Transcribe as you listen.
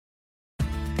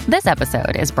This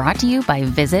episode is brought to you by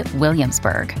Visit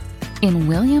Williamsburg. In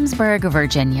Williamsburg,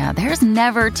 Virginia, there's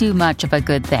never too much of a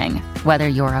good thing. Whether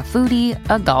you're a foodie,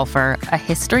 a golfer, a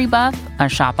history buff, a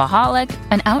shopaholic,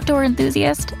 an outdoor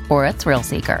enthusiast, or a thrill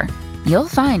seeker, you'll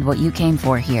find what you came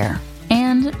for here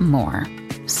and more.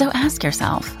 So ask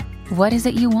yourself, what is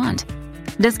it you want?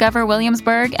 Discover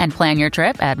Williamsburg and plan your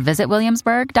trip at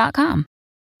visitwilliamsburg.com.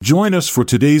 Join us for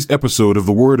today's episode of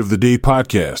the Word of the Day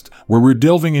podcast, where we're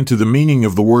delving into the meaning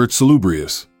of the word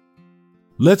salubrious.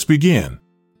 Let's begin.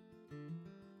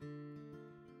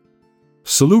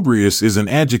 Salubrious is an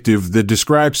adjective that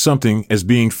describes something as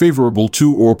being favorable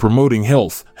to or promoting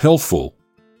health, healthful.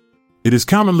 It is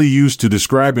commonly used to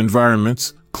describe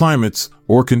environments, climates,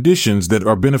 or conditions that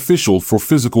are beneficial for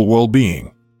physical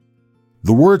well-being.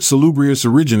 The word salubrious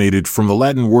originated from the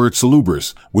Latin word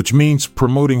salubris, which means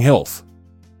promoting health.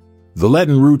 The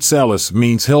Latin root salus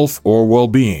means health or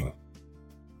well-being.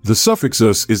 The suffix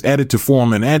 -us is added to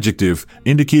form an adjective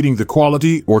indicating the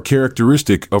quality or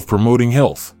characteristic of promoting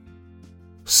health.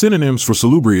 Synonyms for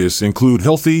salubrious include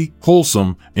healthy,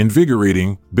 wholesome,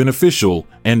 invigorating, beneficial,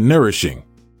 and nourishing.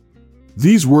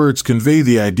 These words convey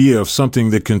the idea of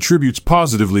something that contributes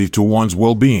positively to one's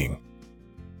well-being.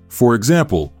 For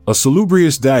example, a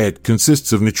salubrious diet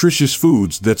consists of nutritious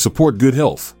foods that support good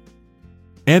health.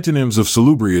 Antonyms of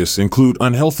salubrious include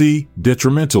unhealthy,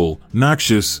 detrimental,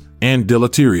 noxious, and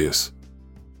deleterious.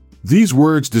 These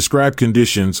words describe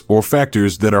conditions or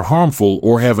factors that are harmful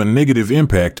or have a negative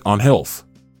impact on health.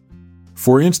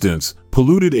 For instance,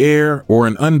 polluted air or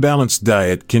an unbalanced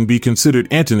diet can be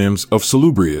considered antonyms of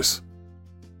salubrious.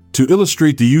 To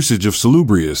illustrate the usage of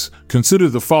salubrious, consider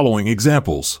the following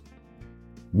examples.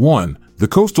 1. The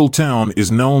coastal town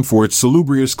is known for its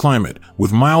salubrious climate,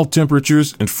 with mild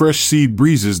temperatures and fresh sea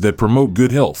breezes that promote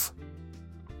good health.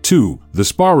 2. The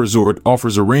spa resort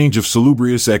offers a range of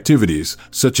salubrious activities,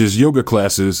 such as yoga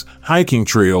classes, hiking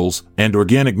trails, and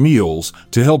organic meals,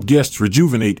 to help guests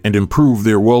rejuvenate and improve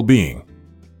their well-being.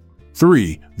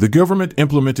 3. The government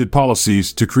implemented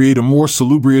policies to create a more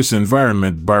salubrious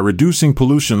environment by reducing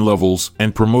pollution levels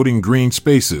and promoting green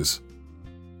spaces.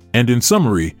 And in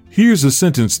summary, here's a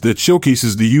sentence that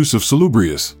showcases the use of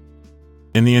salubrious.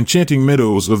 In the enchanting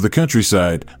meadows of the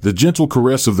countryside, the gentle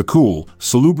caress of the cool,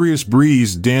 salubrious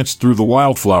breeze danced through the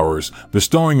wildflowers,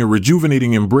 bestowing a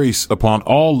rejuvenating embrace upon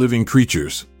all living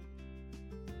creatures.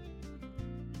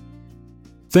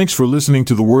 Thanks for listening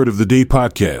to the Word of the Day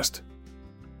podcast.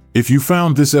 If you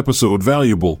found this episode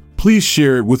valuable, please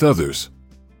share it with others.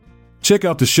 Check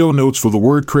out the show notes for the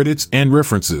word credits and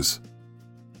references.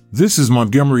 This is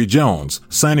Montgomery Jones,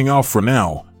 signing off for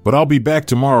now, but I'll be back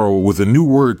tomorrow with a new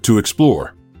word to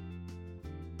explore.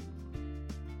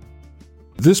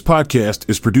 This podcast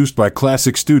is produced by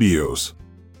Classic Studios.